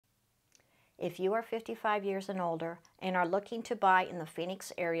If you are 55 years and older and are looking to buy in the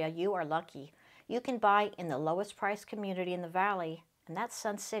Phoenix area, you are lucky. You can buy in the lowest price community in the Valley, and that's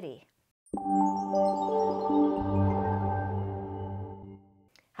Sun City.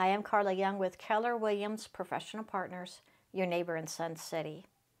 Hi, I'm Carla Young with Keller Williams Professional Partners, your neighbor in Sun City.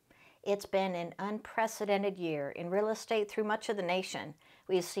 It's been an unprecedented year in real estate through much of the nation.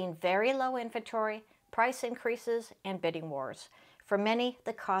 We've seen very low inventory, price increases, and bidding wars. For many,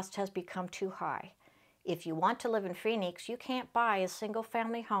 the cost has become too high. If you want to live in Phoenix, you can't buy a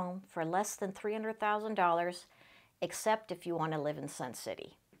single-family home for less than $300,000, except if you want to live in Sun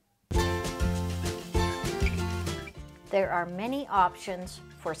City. There are many options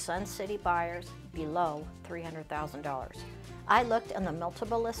for Sun City buyers below $300,000. I looked on the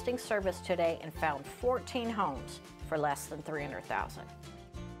multiple listing service today and found 14 homes for less than $300,000.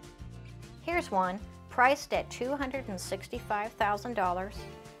 Here's one priced at $265,000.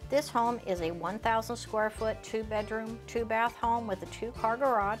 This home is a 1,000 square foot, 2-bedroom, 2-bath home with a 2-car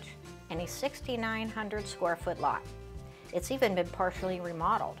garage and a 6,900 square foot lot. It's even been partially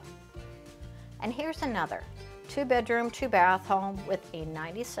remodeled. And here's another 2-bedroom, 2-bath home with a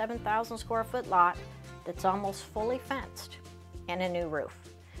 97,000 square foot lot that's almost fully fenced and a new roof,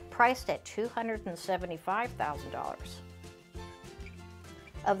 priced at $275,000.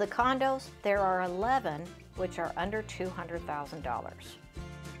 Of the condos, there are 11 which are under $200,000.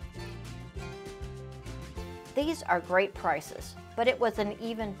 These are great prices, but it was an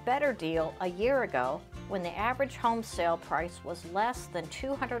even better deal a year ago when the average home sale price was less than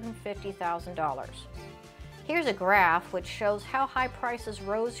 $250,000. Here's a graph which shows how high prices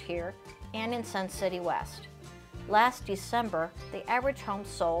rose here and in Sun City West. Last December, the average home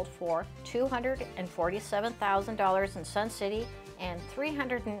sold for $247,000 in Sun City and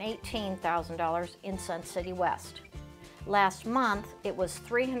 $318,000 in Sun City West. Last month, it was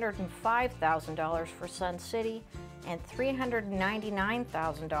 $305,000 for Sun City and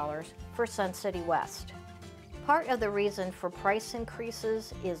 $399,000 for Sun City West. Part of the reason for price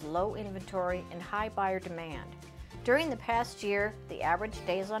increases is low inventory and high buyer demand. During the past year, the average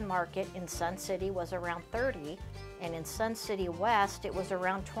days on market in Sun City was around 30, and in Sun City West, it was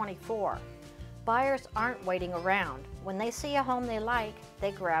around 24. Buyers aren't waiting around. When they see a home they like,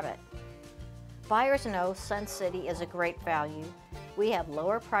 they grab it. Buyers know Sun City is a great value. We have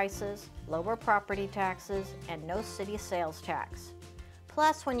lower prices, lower property taxes, and no city sales tax.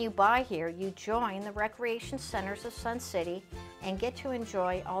 Plus, when you buy here, you join the recreation centers of Sun City and get to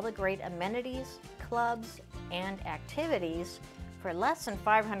enjoy all the great amenities, clubs, and activities for less than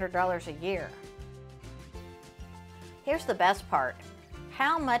 $500 a year. Here's the best part: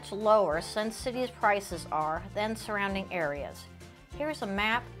 how much lower Sun City's prices are than surrounding areas. Here's a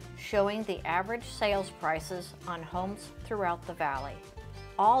map showing the average sales prices on homes throughout the valley.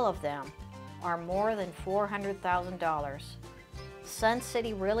 All of them are more than $400,000. Sun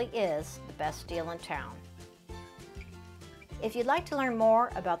City really is the best deal in town. If you'd like to learn more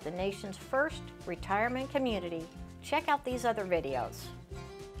about the nation's first retirement community, check out these other videos.